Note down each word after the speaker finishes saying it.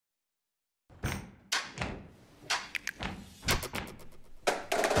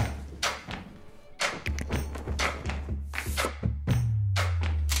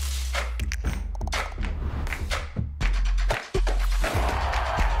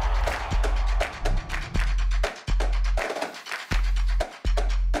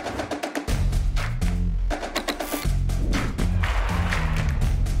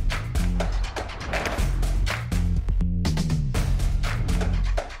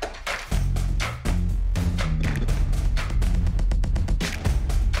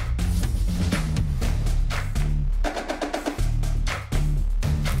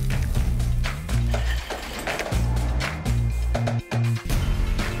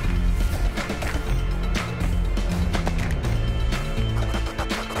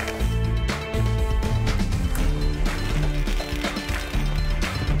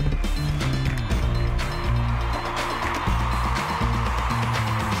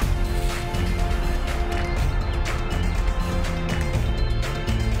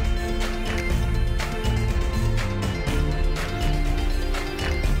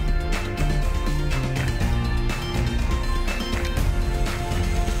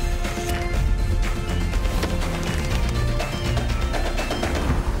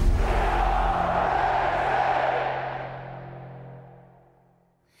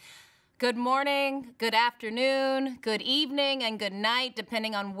Good morning, good afternoon, good evening, and good night,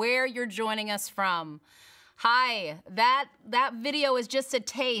 depending on where you're joining us from. Hi, that video is just a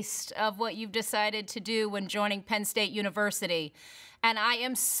taste of what you've decided to do when joining Penn State University. And I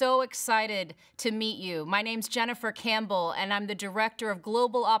am so excited to meet you. My name's Jennifer Campbell, and I'm the Director of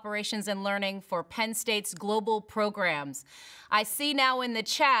Global Operations and Learning for Penn State's Global Programs. I see now in the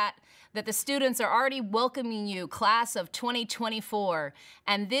chat that the students are already welcoming you, class of 2024,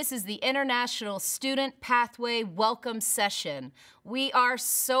 and this is the International Student Pathway Welcome Session. We are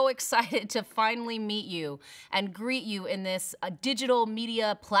so excited to finally meet you and greet you in this digital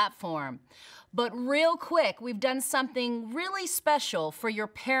media platform. But real quick, we've done something really special for your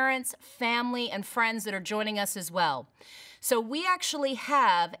parents, family, and friends that are joining us as well. So we actually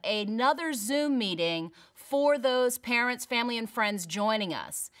have another Zoom meeting for those parents, family, and friends joining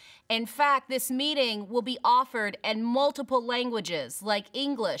us. In fact, this meeting will be offered in multiple languages like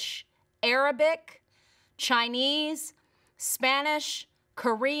English, Arabic, Chinese, Spanish,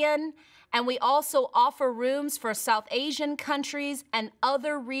 Korean, and we also offer rooms for South Asian countries and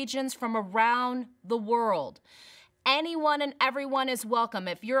other regions from around the world. Anyone and everyone is welcome.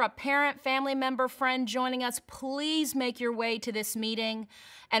 If you're a parent, family member, friend joining us, please make your way to this meeting,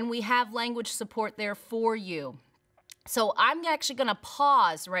 and we have language support there for you. So I'm actually going to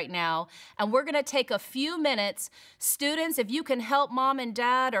pause right now, and we're going to take a few minutes. Students, if you can help mom and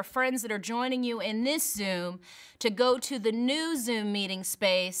dad or friends that are joining you in this Zoom to go to the new Zoom meeting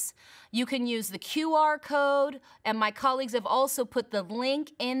space, you can use the QR code, and my colleagues have also put the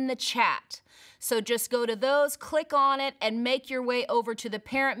link in the chat. So just go to those, click on it, and make your way over to the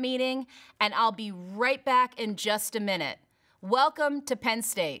parent meeting, and I'll be right back in just a minute. Welcome to Penn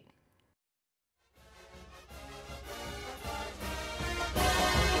State.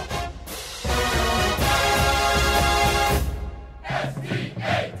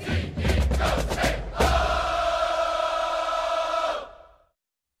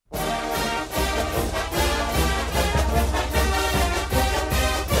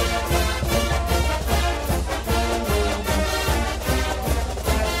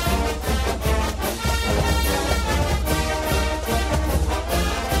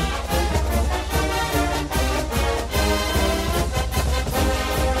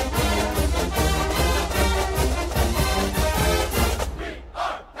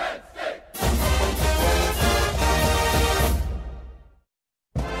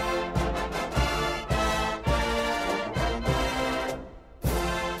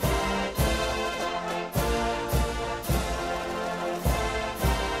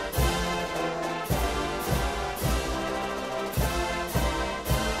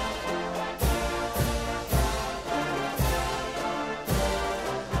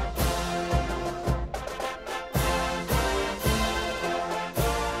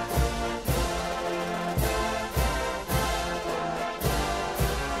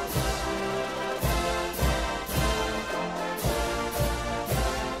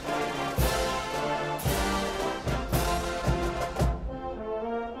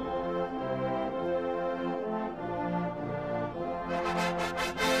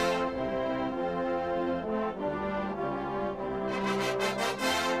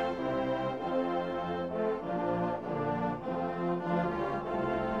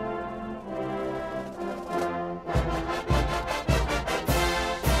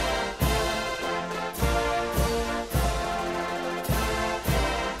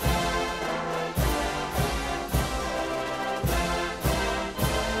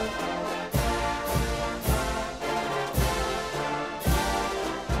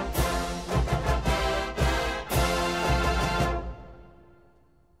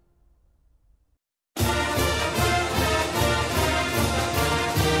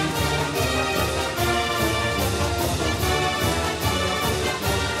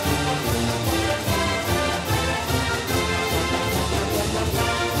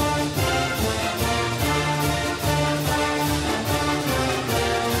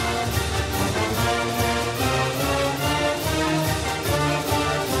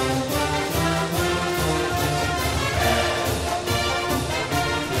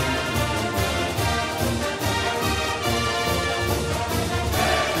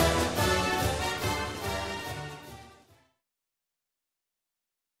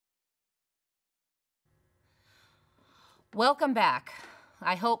 Welcome back.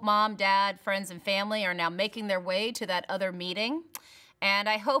 I hope mom, dad, friends, and family are now making their way to that other meeting. And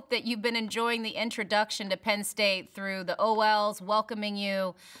I hope that you've been enjoying the introduction to Penn State through the OLs welcoming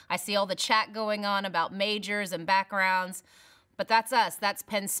you. I see all the chat going on about majors and backgrounds. But that's us. That's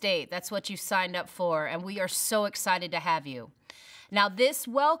Penn State. That's what you signed up for. And we are so excited to have you. Now, this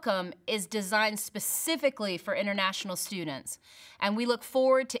welcome is designed specifically for international students, and we look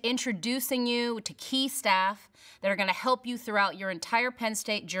forward to introducing you to key staff that are going to help you throughout your entire Penn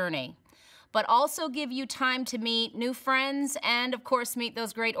State journey, but also give you time to meet new friends and, of course, meet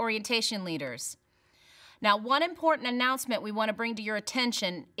those great orientation leaders. Now, one important announcement we want to bring to your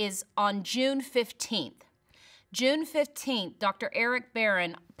attention is on June 15th. June 15th, Dr. Eric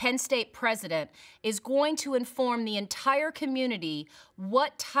Barron, Penn State president, is going to inform the entire community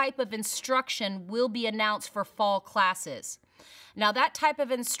what type of instruction will be announced for fall classes. Now, that type of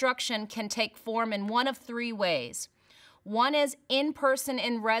instruction can take form in one of three ways. One is in-person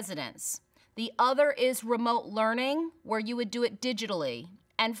in residence. The other is remote learning, where you would do it digitally.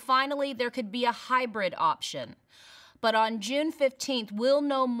 And finally, there could be a hybrid option. But on June 15th, we'll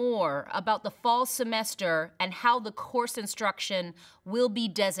know more about the fall semester and how the course instruction will be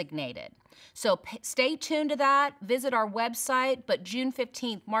designated. So stay tuned to that, visit our website, but June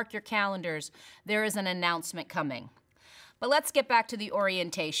 15th, mark your calendars, there is an announcement coming. But let's get back to the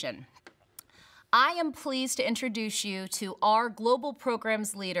orientation. I am pleased to introduce you to our Global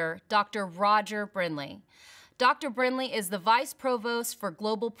Programs Leader, Dr. Roger Brindley. Dr. Brindley is the Vice Provost for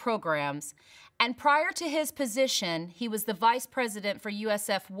Global Programs, and prior to his position, he was the Vice President for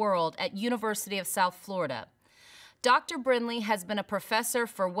USF World at University of South Florida. Dr. Brindley has been a professor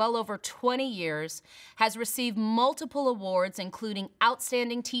for well over 20 years, has received multiple awards, including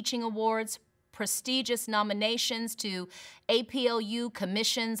Outstanding Teaching Awards, prestigious nominations to APLU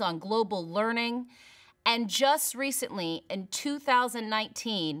Commissions on Global Learning, and just recently, in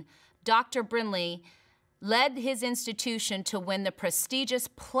 2019, Dr. Brindley led his institution to win the prestigious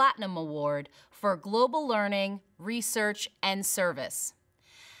Platinum Award for Global Learning, Research, and Service.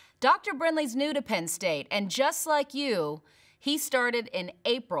 Dr. Brindley's new to Penn State, and just like you, he started in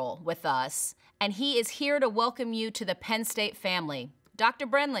April with us, and he is here to welcome you to the Penn State family. Dr.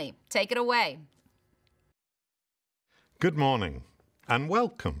 Brindley, take it away. Good morning, and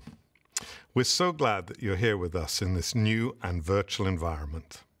welcome. We're so glad that you're here with us in this new and virtual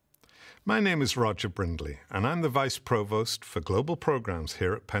environment. My name is Roger Brindley, and I'm the Vice Provost for Global Programs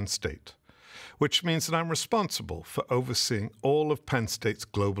here at Penn State, which means that I'm responsible for overseeing all of Penn State's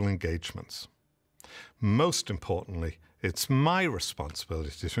global engagements. Most importantly, it's my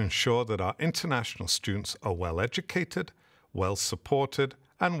responsibility to ensure that our international students are well educated, well supported,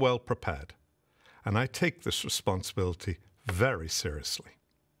 and well prepared. And I take this responsibility very seriously.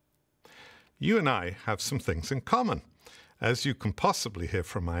 You and I have some things in common. As you can possibly hear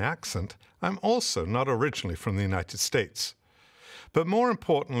from my accent, I'm also not originally from the United States. But more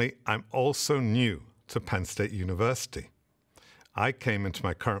importantly, I'm also new to Penn State University. I came into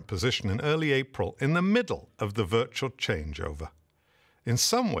my current position in early April, in the middle of the virtual changeover. In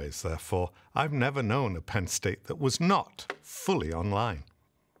some ways, therefore, I've never known a Penn State that was not fully online.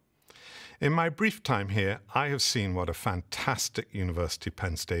 In my brief time here, I have seen what a fantastic university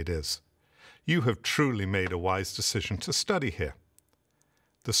Penn State is. You have truly made a wise decision to study here.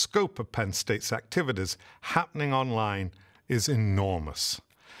 The scope of Penn State's activities happening online is enormous,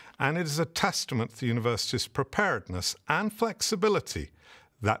 and it is a testament to the university's preparedness and flexibility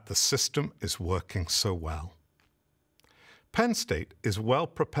that the system is working so well. Penn State is well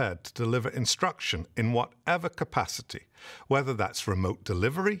prepared to deliver instruction in whatever capacity, whether that's remote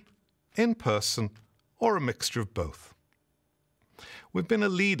delivery, in person, or a mixture of both. We've been a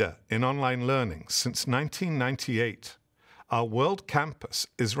leader in online learning since 1998. Our world campus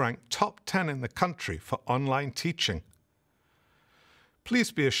is ranked top 10 in the country for online teaching.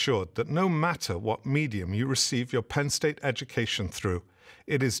 Please be assured that no matter what medium you receive your Penn State education through,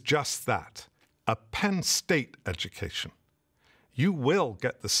 it is just that, a Penn State education. You will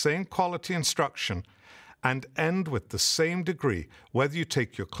get the same quality instruction and end with the same degree, whether you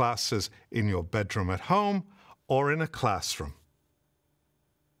take your classes in your bedroom at home or in a classroom.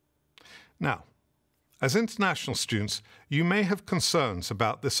 Now, as international students, you may have concerns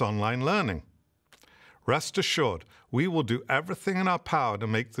about this online learning. Rest assured, we will do everything in our power to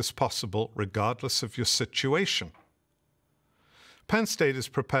make this possible regardless of your situation. Penn State is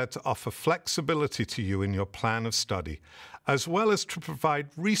prepared to offer flexibility to you in your plan of study, as well as to provide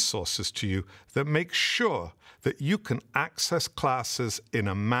resources to you that make sure that you can access classes in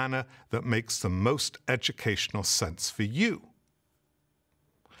a manner that makes the most educational sense for you.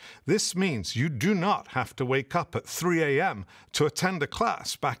 This means you do not have to wake up at 3 a.m. to attend a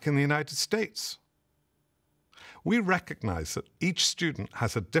class back in the United States. We recognize that each student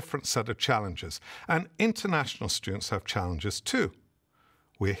has a different set of challenges, and international students have challenges too.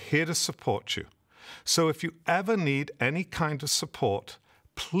 We're here to support you. So if you ever need any kind of support,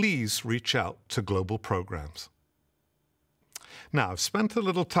 please reach out to Global Programs. Now, I've spent a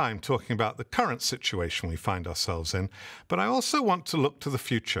little time talking about the current situation we find ourselves in, but I also want to look to the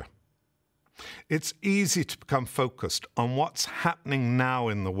future. It's easy to become focused on what's happening now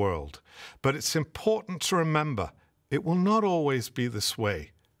in the world, but it's important to remember it will not always be this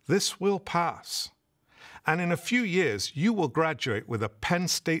way. This will pass. And in a few years, you will graduate with a Penn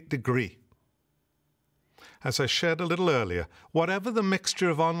State degree. As I shared a little earlier, whatever the mixture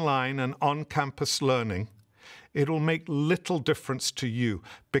of online and on-campus learning, it'll make little difference to you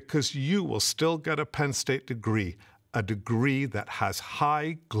because you will still get a Penn State degree, a degree that has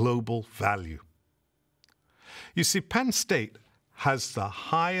high global value. You see, Penn State has the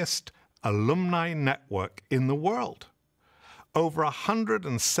highest alumni network in the world. Over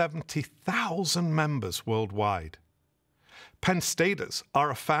 170,000 members worldwide. Penn Staters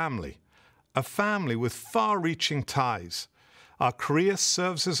are a family with far-reaching ties. Our Career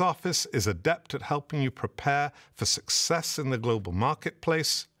Services Office is adept at helping you prepare for success in the global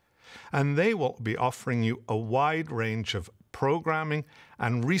marketplace, and they will be offering you a wide range of programming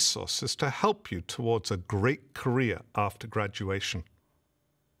and resources to help you towards a great career after graduation.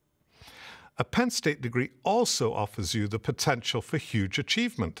 A Penn State degree also offers you the potential for huge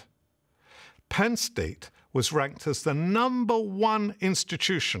achievement. Penn State was ranked as the #1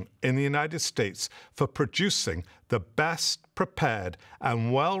 institution in the United States for producing the best prepared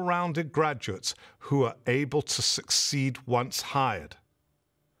and well-rounded graduates who are able to succeed once hired.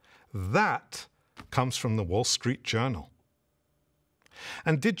 That comes from the Wall Street Journal.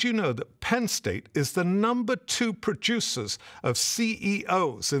 And did you know that Penn State is the #2 producers of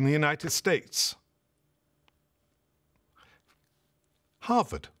CEOs in the United States?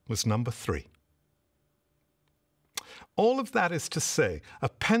 Harvard was #3. All of that is to say, a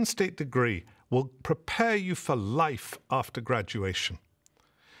Penn State degree will prepare you for life after graduation.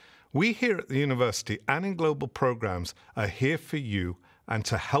 We here at the university and in global programs are here for you and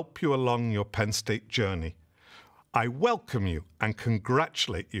to help you along your Penn State journey. I welcome you and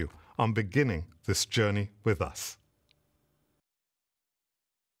congratulate you on beginning this journey with us.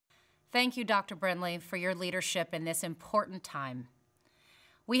 Thank you, Dr. Brindley, for your leadership in this important time.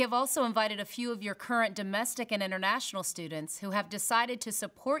 We have also invited a few of your current domestic and international students who have decided to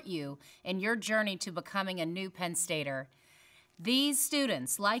support you in your journey to becoming a new Penn Stater. These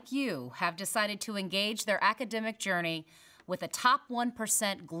students, like you, have decided to engage their academic journey with a top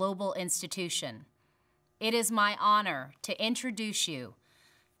 1% global institution. It is my honor to introduce you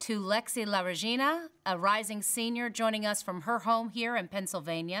to Lexi La Regina, a rising senior joining us from her home here in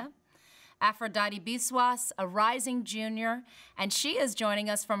Pennsylvania, Aphrodite Biswas, a rising junior, and she is joining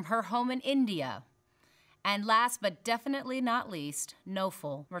us from her home in India. And last but definitely not least,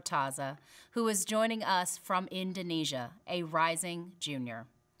 Nofal Murtaza, who is joining us from Indonesia, a rising junior.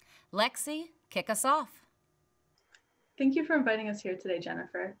 Lexi, kick us off. Thank you for inviting us here today,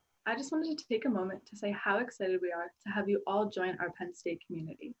 Jennifer. I just wanted to take a moment to say how excited we are to have you all join our Penn State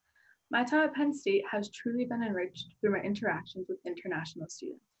community. My time at Penn State has truly been enriched through my interactions with international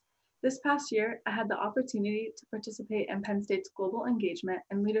students. This past year, I had the opportunity to participate in Penn State's Global Engagement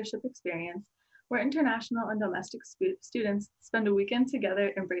and Leadership Experience, where international and domestic students spend a weekend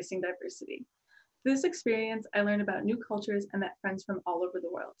together embracing diversity. Through this experience, I learned about new cultures and met friends from all over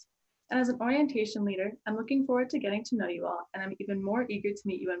the world. And as an orientation leader, I'm looking forward to getting to know you all, and I'm even more eager to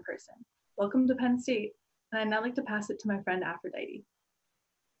meet you in person. Welcome to Penn State, and I'd now like to pass it to my friend Aphrodite.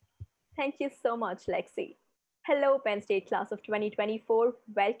 Thank you so much, Lexi. Hello, Penn State class of 2024.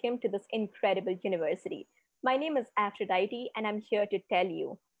 Welcome to this incredible university. My name is Aphrodite, and I'm here to tell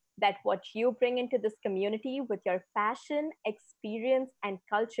you that what you bring into this community with your passion, experience, and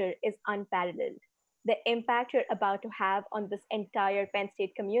culture is unparalleled. The impact you're about to have on this entire Penn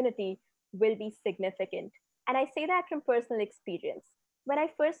State community will be significant. And I say that from personal experience. When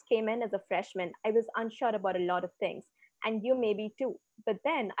I first came in as a freshman, I was unsure about a lot of things, and you may be too. But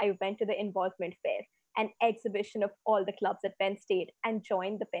then I went to the involvement fair, an exhibition of all the clubs at Penn State, and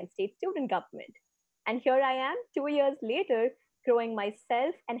joined the Penn State student government. And here I am, 2 years later, growing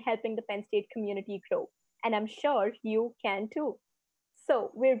myself and helping the Penn State community grow. And I'm sure you can too.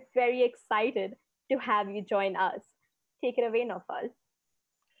 So we're very excited to have you join us. Take it away, Nofal.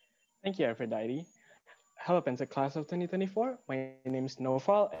 Thank you, Aphrodite. Hello, Penn State class of 2024. My name is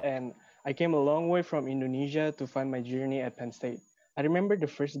Nofal, and I came a long way from Indonesia to find my journey at Penn State. I remember the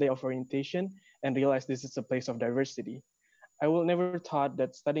first day of orientation and realized this is a place of diversity. I will never thought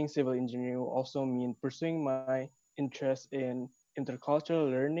that studying civil engineering will also mean pursuing my interest in intercultural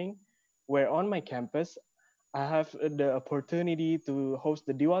learning, where on my campus, I have the opportunity to host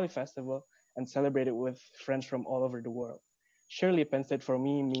the Diwali festival and celebrate it with friends from all over the world. Surely Penn State for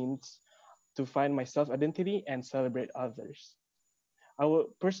me means to find my self-identity and celebrate others. I will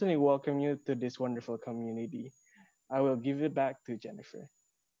personally welcome you to this wonderful community. I will give it back to Jennifer.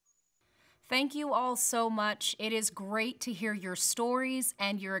 Thank you all so much. It is great to hear your stories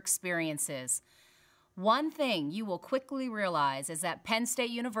and your experiences. One thing you will quickly realize is that Penn State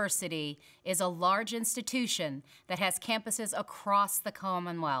University is a large institution that has campuses across the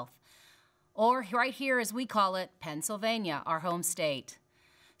Commonwealth, or right here as we call it, Pennsylvania, our home state.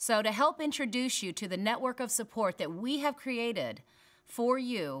 So to help introduce you to the network of support that we have created for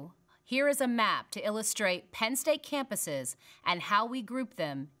you, here is a map to illustrate Penn State campuses and how we group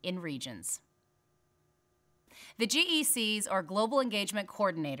them in regions. The GECs, or Global Engagement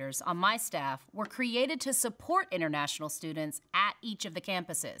Coordinators, on my staff were created to support international students at each of the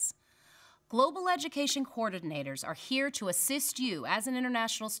campuses. Global Education Coordinators are here to assist you as an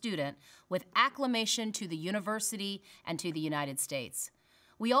international student with acclimation to the university and to the United States.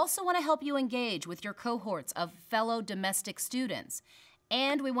 We also want to help you engage with your cohorts of fellow domestic students,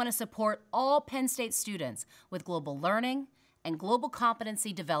 and we want to support all Penn State students with global learning and global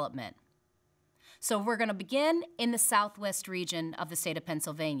competency development. So we're going to begin in the southwest region of the state of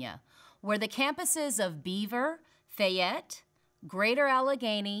Pennsylvania, where the campuses of Beaver, Fayette, Greater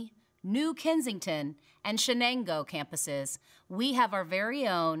Allegheny, New Kensington, and Shenango campuses, we have our very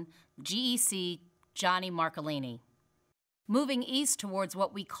own GEC Johnny Marcolini. Moving east towards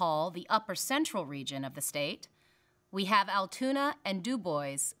what we call the upper central region of the state, we have Altoona and Du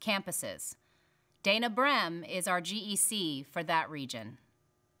Bois campuses. Dana Brem is our GEC for that region.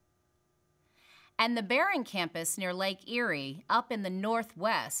 And the Barron campus near Lake Erie, up in the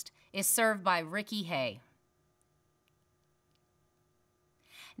northwest, is served by Ricky Hay.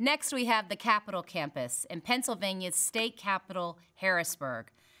 Next, we have the Capitol campus in Pennsylvania's state capital,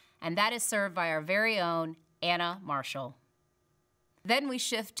 Harrisburg, and that is served by our very own Anna Marshall. Then we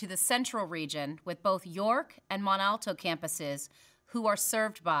shift to the central region with both York and Montalto campuses, who are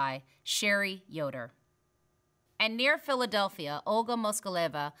served by Sherry Yoder. And near Philadelphia, Olga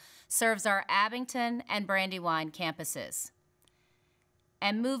Moskaleva serves our Abington and Brandywine campuses.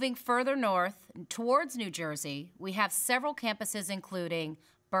 And moving further north towards New Jersey, we have several campuses including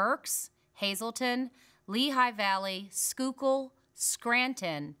Berks, Hazleton, Lehigh Valley, Schuylkill,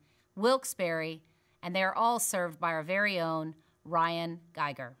 Scranton, Wilkes-Barre, and they are all served by our very own Ryan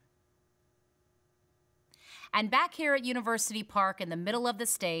Geiger. And back here at University Park in the middle of the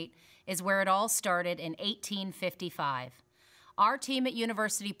state is where it all started in 1855. Our team at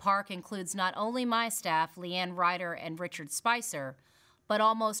University Park includes not only my staff, Leanne Ryder and Richard Spicer, but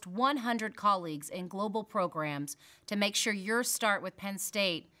almost 100 colleagues in global programs to make sure your start with Penn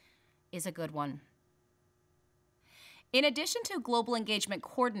State is a good one. In addition to global engagement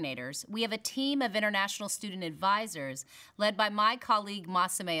coordinators, we have a team of international student advisors led by my colleague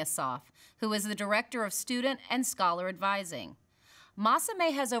Masame Asaf, who is the Director of Student and Scholar Advising.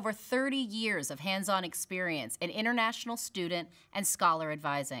 Masame has over 30 years of hands-on experience in international student and scholar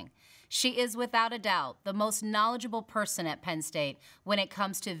advising. She is without a doubt the most knowledgeable person at Penn State when it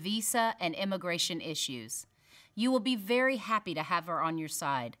comes to visa and immigration issues. You will be very happy to have her on your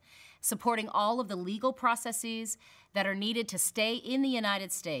side, supporting all of the legal processes that are needed to stay in the United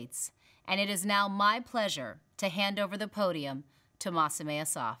States. And it is now my pleasure to hand over the podium to Masame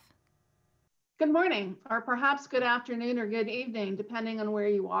Asaf. Good morning, or perhaps good afternoon or good evening, depending on where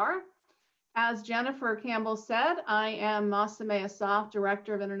you are. As Jennifer Campbell said, I am Masame Asaf,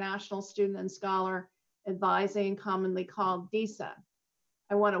 Director of International Student and Scholar Advising, commonly called DISA.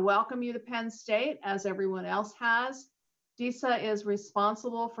 I want to welcome you to Penn State, as everyone else has. DISA is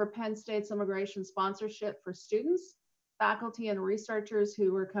responsible for Penn State's immigration sponsorship for students, faculty, and researchers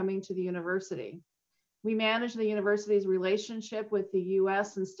who are coming to the university. We manage the university's relationship with the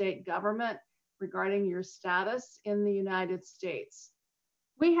U.S. and state government regarding your status in the United States.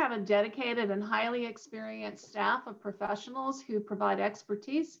 We have a dedicated and highly experienced staff of professionals who provide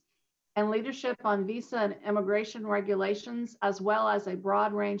expertise and leadership on visa and immigration regulations, as well as a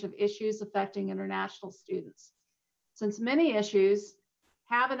broad range of issues affecting international students. Since many issues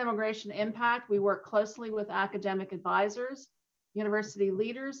have an immigration impact, we work closely with academic advisors, university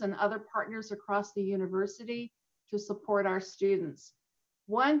leaders, and other partners across the university to support our students.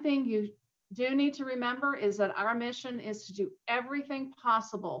 One thing you do need to remember is that our mission is to do everything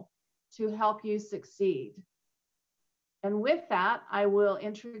possible to help you succeed. And with that, I will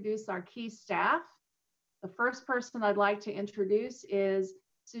introduce our key staff. The first person I'd like to introduce is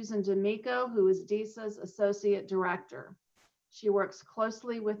Susan D'Amico, who is DISA's Associate Director. She works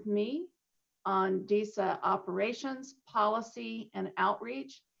closely with me on DISA operations, policy, and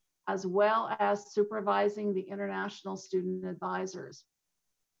outreach, as well as supervising the international student advisors.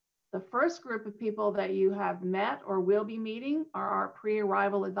 The first group of people that you have met or will be meeting are our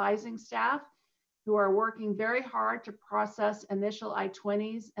pre-arrival advising staff, who are working very hard to process initial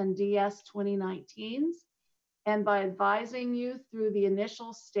I-20s and DS 2019s, and by advising you through the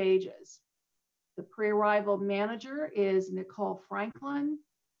initial stages. The pre-arrival manager is Nicole Franklin,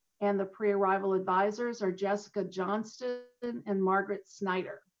 and the pre-arrival advisors are Jessica Johnston and Margaret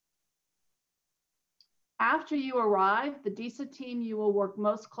Snyder. After you arrive, the DISA team you will work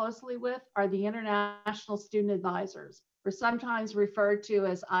most closely with are the International Student Advisors, or sometimes referred to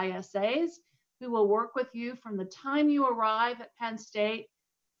as ISAs, who will work with you from the time you arrive at Penn State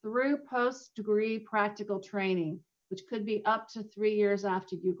through post-degree practical training, which could be up to 3 years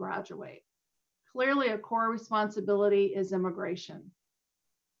after you graduate. Clearly, a core responsibility is immigration.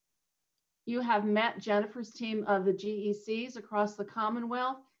 You have met Jennifer's team of the GECs across the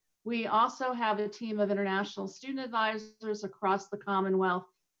Commonwealth. We also have a team of international student advisors across the Commonwealth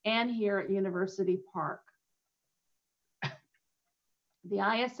and here at University Park. The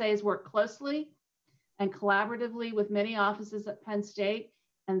ISAs work closely and collaboratively with many offices at Penn State,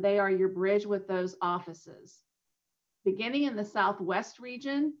 and they are your bridge with those offices. Beginning in the Southwest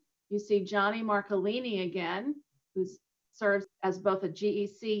region, you see Johnny Marcolini again, who serves as both a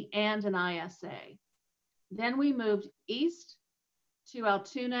GEC and an ISA. Then we moved east to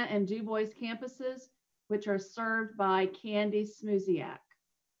Altoona and Du Bois campuses, which are served by Candy Smuziak.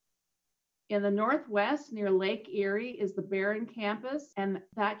 In the Northwest, near Lake Erie, is the Barron campus, and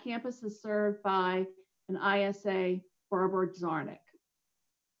that campus is served by an ISA, Barbara Zarnick.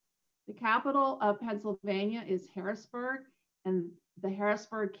 The capital of Pennsylvania is Harrisburg, and the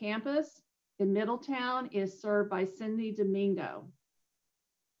Harrisburg campus in Middletown is served by Cindy Domingo.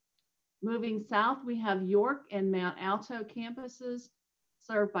 Moving south, we have York and Mount Alto campuses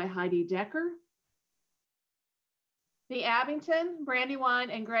served by Heidi Decker. The Abington, Brandywine,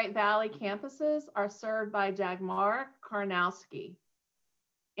 and Great Valley campuses are served by Dagmar Karnowski.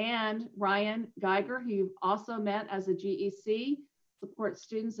 And Ryan Geiger, who you've also met as a GEC, supports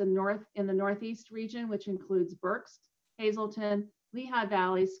students in the Northeast region, which includes Berks, Hazleton, Lehigh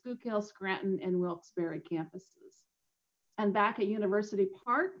Valley, Schuylkill, Scranton, and Wilkes-Barre campuses. And back at University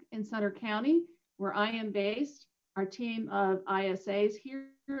Park in Center County, where I am based, our team of ISAs here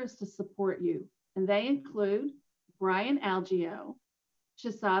is to support you. And they include Brian Algio,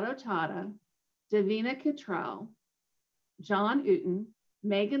 Chisato Tata, Davina Kittrell, John Uten,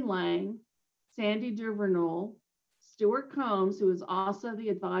 Megan Lang, Sandy Duvernol, Stuart Combs, who is also the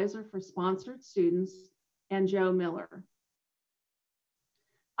advisor for sponsored students, and Joe Miller.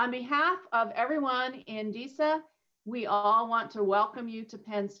 On behalf of everyone in DISA, we all want to welcome you to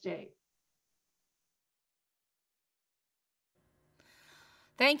Penn State.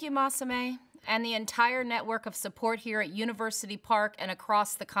 Thank you, Masame, and the entire network of support here at University Park and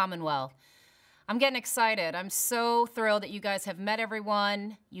across the Commonwealth. I'm getting excited. I'm so thrilled that you guys have met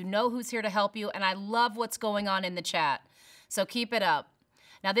everyone. You know who's here to help you, and I love what's going on in the chat. So keep it up.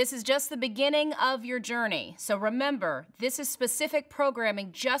 Now, this is just the beginning of your journey. So remember, this is specific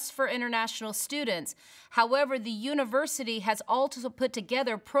programming just for international students. However, the university has also put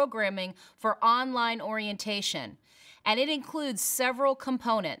together programming for online orientation, and it includes several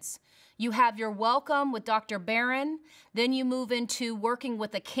components. You have your welcome with Dr. Barron. Then you move into working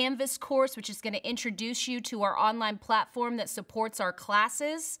with a Canvas course, which is going to introduce you to our online platform that supports our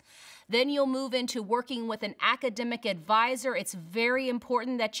classes. Then you'll move into working with an academic advisor. It's very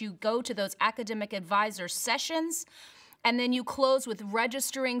important that you go to those academic advisor sessions. And then you close with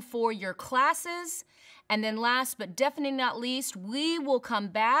registering for your classes. And then last but definitely not least, we will come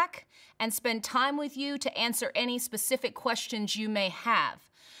back and spend time with you to answer any specific questions you may have.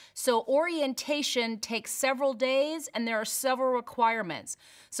 So orientation takes several days, and there are several requirements.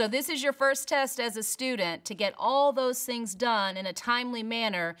 So this is your first test as a student to get all those things done in a timely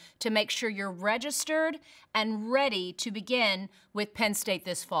manner to make sure you're registered and ready to begin with Penn State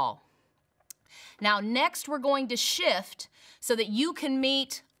this fall. Now, next we're going to shift so that you can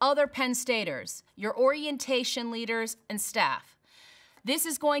meet other Penn Staters, your orientation leaders and staff. This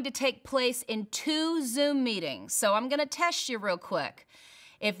is going to take place in 2 Zoom meetings, so I'm going to test you real quick.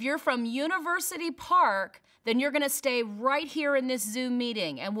 If you're from University Park, then you're going to stay right here in this Zoom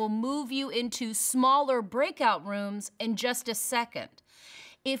meeting, and we'll move you into smaller breakout rooms in just a second.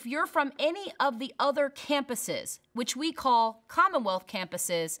 If you're from any of the other campuses, which we call Commonwealth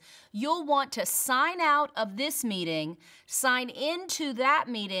campuses, you'll want to sign out of this meeting, sign into that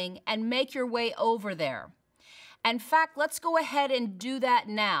meeting, and make your way over there. In fact, let's go ahead and do that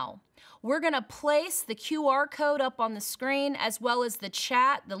now. We're going to place the QR code up on the screen as well as the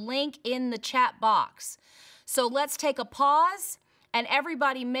link in the chat box. So let's take a pause And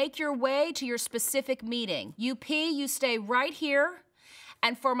everybody make your way to your specific meeting. UP, you stay right here.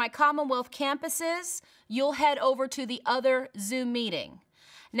 And for my Commonwealth campuses, you'll head over to the other Zoom meeting.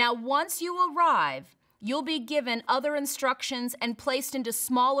 Now, once you arrive, you'll be given other instructions and placed into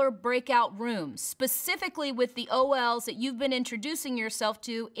smaller breakout rooms, specifically with the OLs that you've been introducing yourself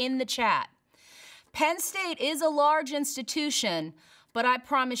to in the chat. Penn State is a large institution, but I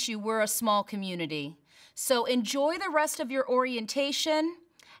promise you we're a small community. So enjoy the rest of your orientation,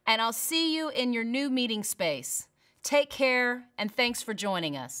 and I'll see you in your new meeting space. Take care, and thanks for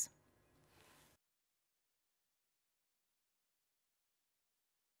joining us.